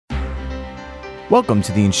Welcome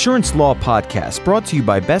to the Insurance Law Podcast, brought to you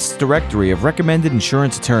by Best's Directory of Recommended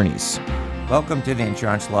Insurance Attorneys. Welcome to the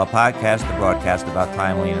Insurance Law Podcast, the broadcast about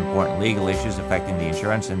timely and important legal issues affecting the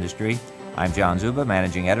insurance industry. I'm John Zuba,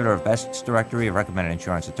 Managing Editor of Best's Directory of Recommended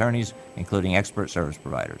Insurance Attorneys, including expert service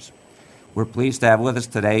providers. We're pleased to have with us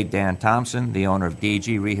today Dan Thompson, the owner of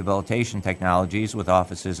DG Rehabilitation Technologies with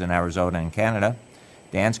offices in Arizona and Canada.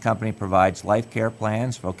 Dan's company provides life care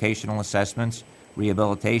plans, vocational assessments,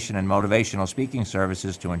 rehabilitation and motivational speaking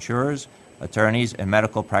services to insurers, attorneys, and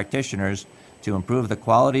medical practitioners to improve the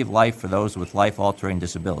quality of life for those with life-altering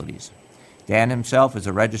disabilities. Dan himself is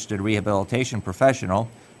a registered rehabilitation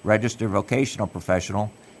professional, registered vocational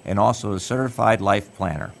professional, and also a certified life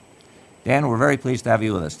planner. Dan, we're very pleased to have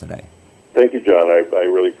you with us today. Thank you, John. I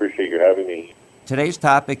really appreciate you having me. Today's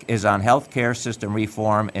topic is on healthcare system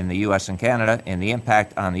reform in the U.S. and Canada and the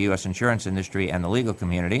impact on the U.S. insurance industry and the legal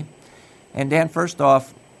community. And Dan, first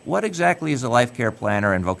off, what exactly is a life care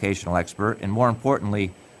planner and vocational expert? And more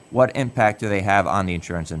importantly, what impact do they have on the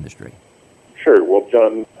insurance industry? Sure. Well,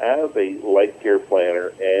 John, as a life care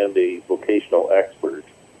planner and a vocational expert,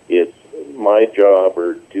 it's my job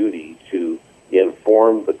or duty to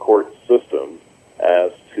inform the court system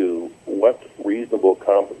as to what reasonable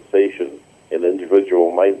compensation an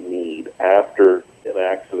individual might need after an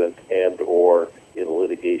accident and or in a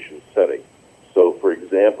litigation setting. So, for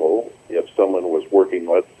example, if someone was working,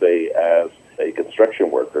 let's say, as a construction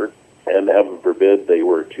worker, and heaven forbid they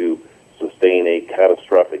were to sustain a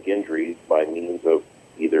catastrophic injury by means of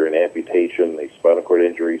either an amputation, a spinal cord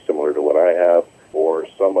injury similar to what I have, or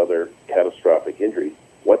some other catastrophic injury,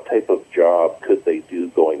 what type of job could they do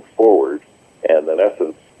going forward? And in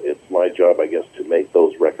essence, it's my job, I guess, to make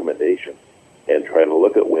those recommendations and try to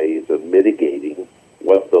look at ways of mitigating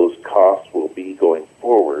what those costs will be going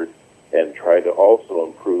forward and try to also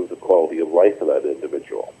improve the quality of life of that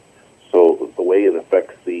individual. So the way it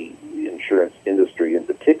affects the insurance industry in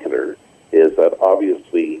particular is that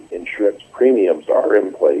obviously insurance premiums are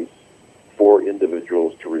in place for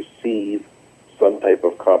individuals to receive some type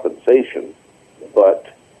of compensation,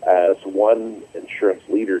 but as one insurance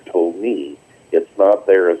leader told me, it's not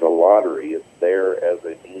there as a lottery, it's there as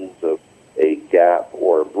a means of a gap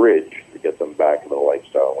or a bridge to get them back in the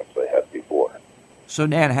lifestyle which they had before. So,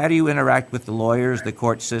 Dan, how do you interact with the lawyers, the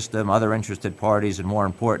court system, other interested parties, and more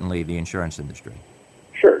importantly, the insurance industry?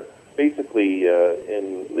 Sure. Basically,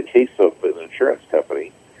 in the case of an insurance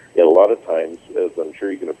company, a lot of times, as I'm sure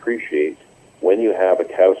you can appreciate, when you have a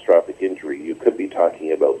catastrophic injury, you could be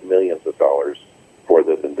talking about millions of dollars for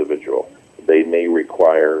this individual. They may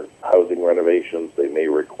require housing renovations, they may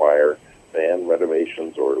require van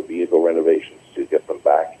renovations or vehicle renovations to get them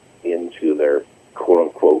back into their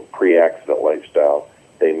quote-unquote pre-accident lifestyle.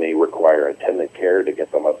 They may require attendant care to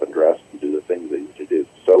get them up and dressed and do the things they need to do.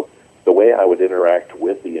 So the way I would interact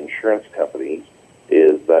with the insurance companies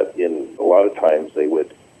is that in a lot of times they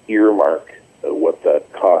would earmark what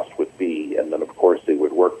that cost would be, and then of course they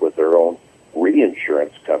would work with their own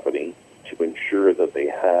reinsurance company to ensure that they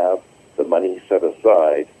have the money set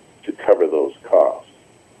aside to cover those costs.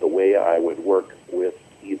 The way I would work with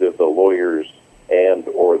either the lawyers and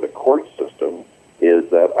or the court system is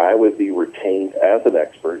that I would be retained as an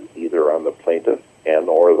expert either on the plaintiff and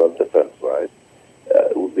or the defense side.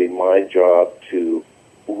 It would be my job to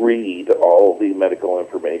read all the medical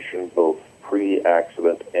information, both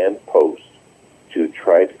pre-accident and post, to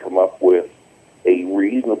try to come up with a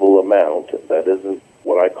reasonable amount that isn't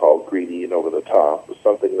what I call greedy and over the top,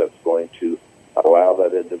 something that's going to allow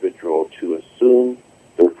that individual to assume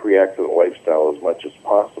their pre-accident lifestyle as much as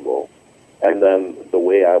possible. And then the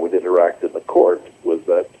way I would interact in the court was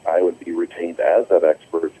that I would be retained as that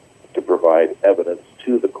expert to provide evidence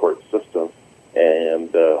to the court system and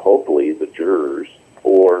hopefully the jurors,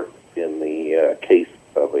 or in the case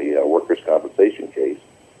of a workers' compensation case,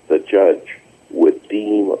 the judge would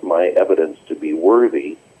deem my evidence to be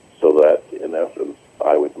worthy so that, in essence,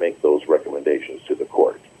 I would make those recommendations to the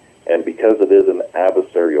court. And because it is an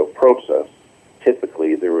adversarial process,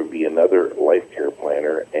 typically there would be another life care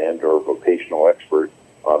planner and or vocational expert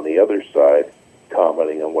on the other side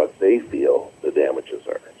commenting on what they feel the damages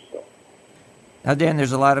are. So. Now, Dan,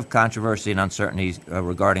 there's a lot of controversy and uncertainty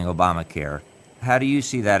regarding Obamacare. How do you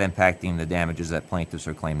see that impacting the damages that plaintiffs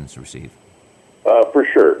or claimants receive? For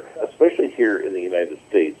sure. Especially here in the United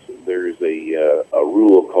States, there's a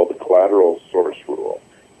rule called the collateral source rule.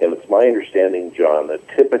 And it's my understanding, John, that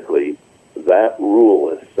typically that rule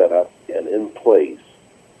is set up and in place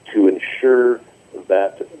to ensure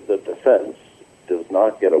that the defense does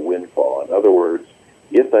not get a windfall. In other words,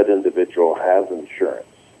 if that individual has insurance,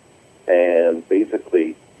 and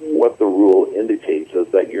basically what the rule indicates is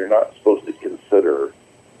that you're not supposed to consider consider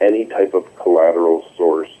any type of collateral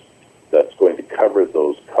source that's going to cover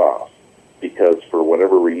those costs, because for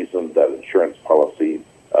whatever reason that insurance policy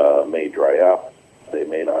may dry up, they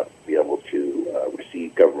may not be able to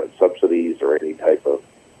receive government subsidies or any type of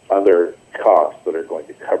other costs that are going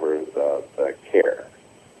to cover the care.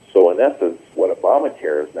 So in essence, what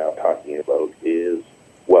Obamacare is now talking about is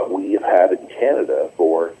what we have had in Canada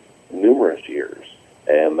for numerous years,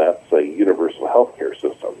 and that's a universal health care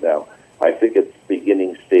system. Now, I think it's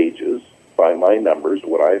beginning stages. By my numbers,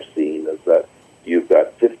 what I've seen is that you've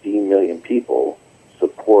got 15 million people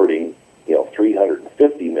supporting,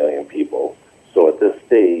 350 million people. So at this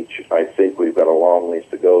stage, I think we've got a long ways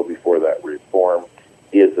to go before that reform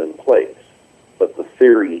is in place. But the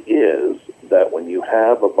theory is that when you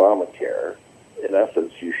have Obamacare, in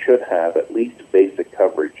essence, you should have at least basic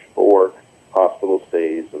coverage for hospital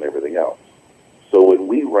stays and everything else. So when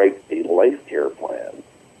we write a life care plan,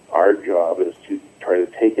 our job is to try to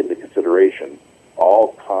take into consideration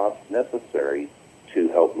all costs necessary to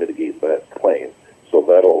help mitigate that claim. So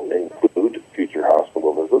that'll include future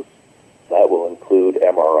hospital visits. That will include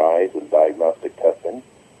MRIs and diagnostic testing.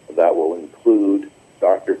 That will include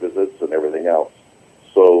doctor visits and everything else.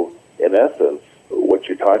 So in essence, what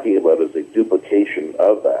you're talking about is a duplication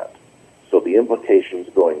of that. So the implications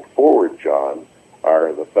going forward, John,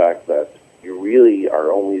 are the fact that you really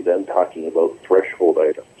are only then talking about threshold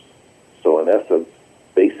items. So in essence,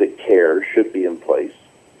 basic care should be in place.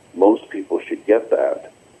 Most people should get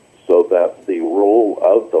that, so that the role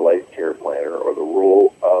of the life care planner or the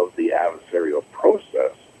role of the adversarial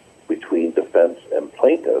process between defense and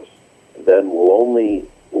plaintiffs then will only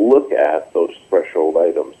look at those threshold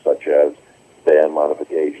items such as ban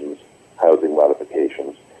modifications, housing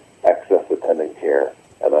modifications, excess attendant care,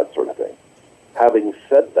 and that sort of thing. Having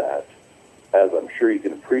said that, as I'm sure you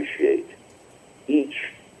can appreciate, each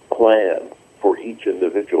plan for each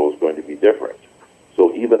individual is going to be different.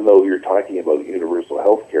 So even though you're talking about universal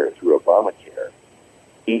health care through Obamacare,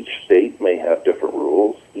 each state may have different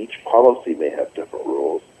rules, each policy may have different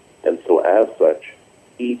rules, and so as such,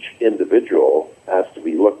 each individual has to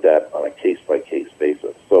be looked at on a case-by-case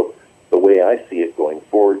basis. So the way I see it going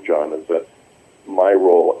forward, John, is that my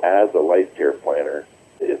role as a life care planner,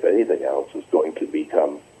 if anything else, is going to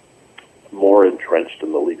become more entrenched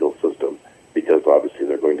in the legal system, because obviously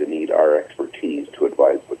they're going to need our expertise to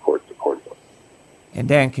advise the courts accordingly. And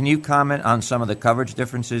Dan, can you comment on some of the coverage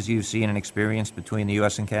differences you've seen and experienced between the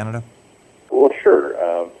U.S. and Canada? Well, sure.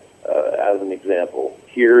 As an example,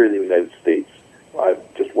 here in the United States, I'm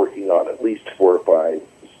just working on at least 4 or 5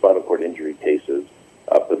 spinal cord injury cases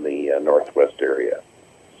up in the northwest area.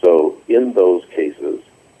 So in those cases,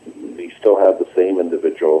 we still have the same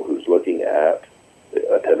individual who's looking at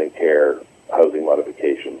attendant care, housing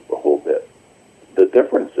modifications, the whole bit. The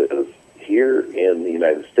difference is, here in the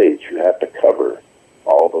United States, you have to cover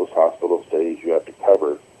all those hospital stays, you have to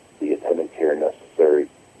cover the attendant care necessary,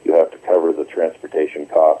 you have to cover the transportation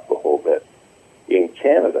costs, the whole bit. In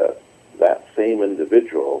Canada, that same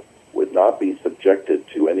individual would not be subjected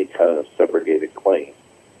to any kind of segregated claim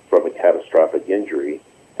from a catastrophic injury,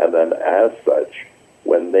 and then as such,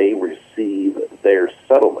 when they receive their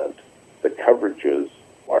settlement, the coverages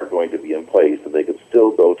are going to be in place, and they could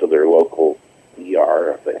still go to their local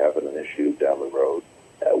ER if they have an issue down the road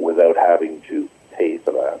without having to pay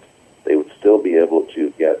for that. They would still be able to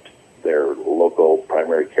get their local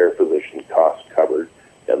primary care physician costs covered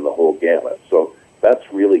and the whole gamut. So that's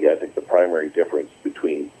really, I think, the primary difference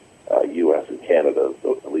between U.S. and Canada,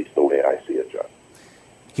 at least the way I see it, John.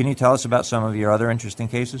 Can you tell us about some of your other interesting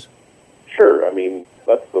cases? Sure. I mean,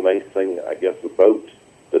 that's the nice thing, I guess, about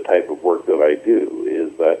the type of work that I do,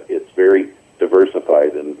 is that it's very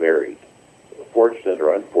diversified and varied. Fortunate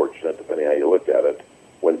or unfortunate, depending on how you look at it,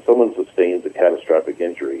 when someone sustains a catastrophic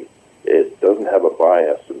injury, it doesn't have a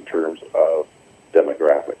bias in terms of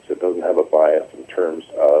demographics. It doesn't have a bias in terms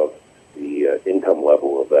of the income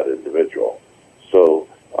level of that individual. So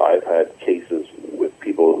I've had cases with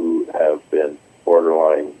people who have been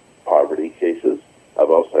borderline poverty cases.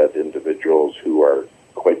 I've also had individuals who are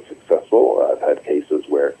quite successful. I've had cases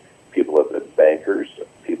where people have been bankers,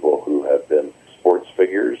 people who have been sports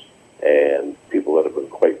figures, and people that have been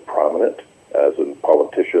quite prominent, as in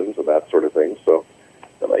politicians and that sort of thing. So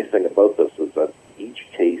the nice thing about this is that each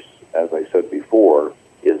case, as I said before,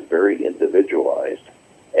 is very individualized.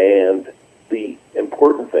 And the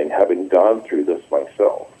important thing, having gone through this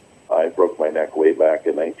myself, I broke my neck way back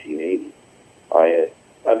in 1980. I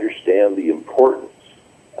understand the importance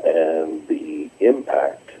and the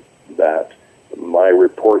impact that my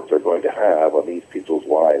reports are going to have on these people's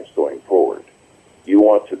lives going forward. You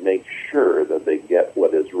want to make sure that they get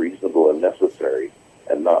what is reasonable and necessary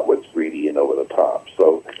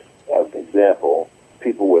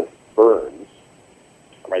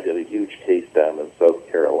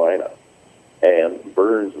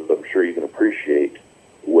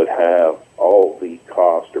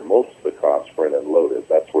most of the costs front end loaded.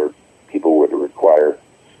 That's where people would require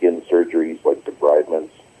skin surgeries like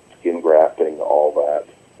debridements, skin grafting, all that.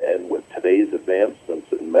 And with today's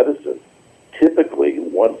advancements in medicine, typically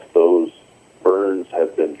once those burns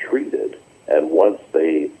have been treated and once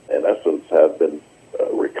they, in essence, have been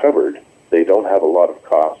recovered, they don't have a lot of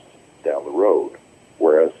costs down the road.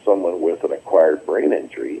 Whereas someone with an acquired brain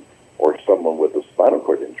injury or someone with a spinal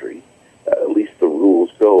cord injury, at least the rules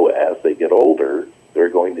go as they get older, they're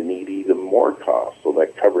going to need even more costs. So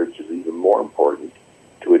that coverage is even more important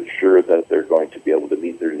to ensure that they're going to be able to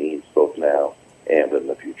meet their needs both now and in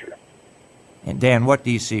the future. And Dan, what do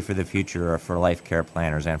you see for the future for life care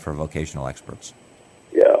planners and for vocational experts?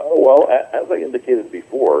 Yeah, well, as I indicated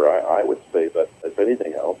before, I would say that, if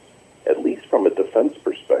anything else, at least from a defense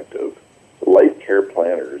perspective, life care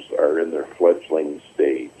planners are in their fledgling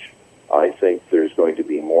stage. I think there's going to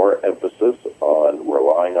be more emphasis on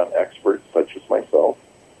relying on experts such as myself,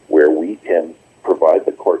 where we can provide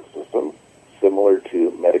the court system similar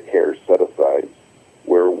to Medicare set-asides,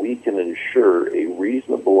 where we can ensure a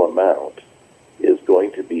reasonable amount is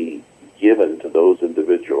going to be given to those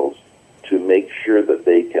individuals to make sure that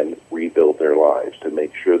they can rebuild their lives, to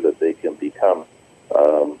make sure that they can become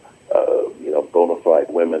bona fide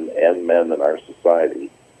women and men in our society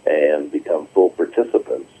and become full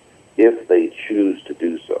participants if they choose to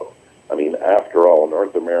do so. I mean, after all,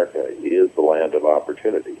 North America is the land of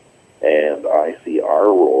opportunity, and I see our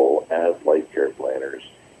role as life care planners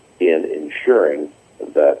in ensuring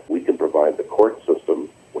that we can provide the court system,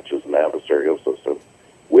 which is an adversarial system,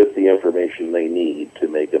 with the information they need to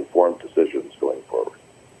make informed decisions going forward.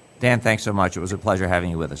 Dan, thanks so much. It was a pleasure having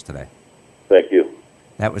you with us today. Thank you.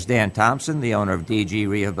 That was Dan Thompson, the owner of DG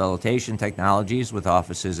Rehabilitation Technologies with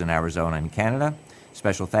offices in Arizona and Canada.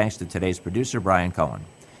 Special thanks to today's producer, Brian Cohen.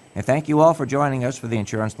 And thank you all for joining us for the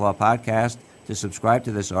Insurance Law Podcast. To subscribe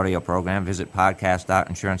to this audio program, visit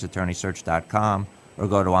podcast.insuranceattorneysearch.com or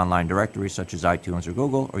go to online directories such as iTunes or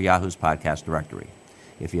Google or Yahoo's podcast directory.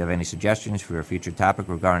 If you have any suggestions for a future topic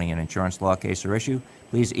regarding an insurance law case or issue,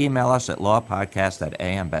 please email us at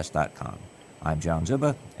lawpodcast@ambest.com. I'm John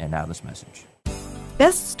Zuba, and now this message.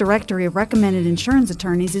 Best's directory of recommended insurance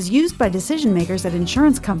attorneys is used by decision makers at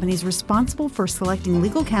insurance companies responsible for selecting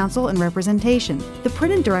legal counsel and representation. The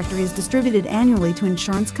printed directory is distributed annually to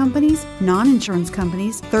insurance companies, non-insurance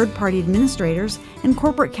companies, third-party administrators, and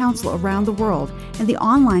corporate counsel around the world, and the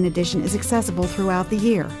online edition is accessible throughout the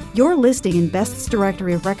year. Your listing in Best's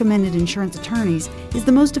directory of recommended insurance attorneys is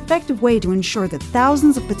the most effective way to ensure that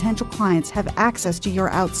thousands of potential clients have access to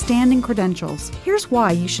your outstanding credentials. Here's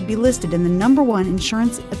why you should be listed in the #1 insurance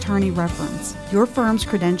attorney reference. Your firm's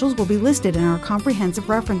credentials will be listed in our comprehensive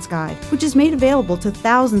reference guide, which is made available to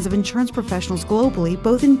thousands of insurance professionals globally,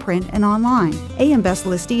 both in print and online. AM Best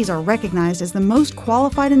listees are recognized as the most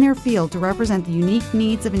qualified in their field to represent the unique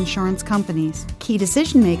needs of insurance companies. Key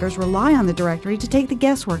decision makers rely on the directory to take the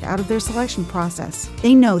guesswork out of their selection process.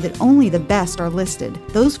 They know that only the best are listed,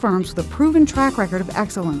 those firms with a proven track record of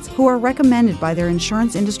excellence who are recommended by their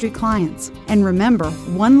insurance industry clients. And remember,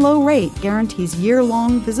 one low rate guarantees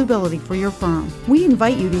year-long visibility for your firm. We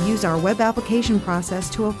invite you to use our web application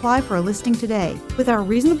process to apply for a listing today. With our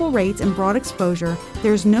reasonable rates and broad exposure,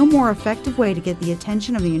 there's no more effective way to get the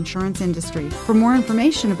attention of the insurance industry. For more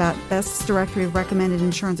information about Best's directory of recommended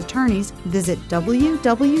insurance attorneys, visit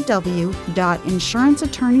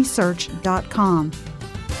www.insuranceattorneysearch.com.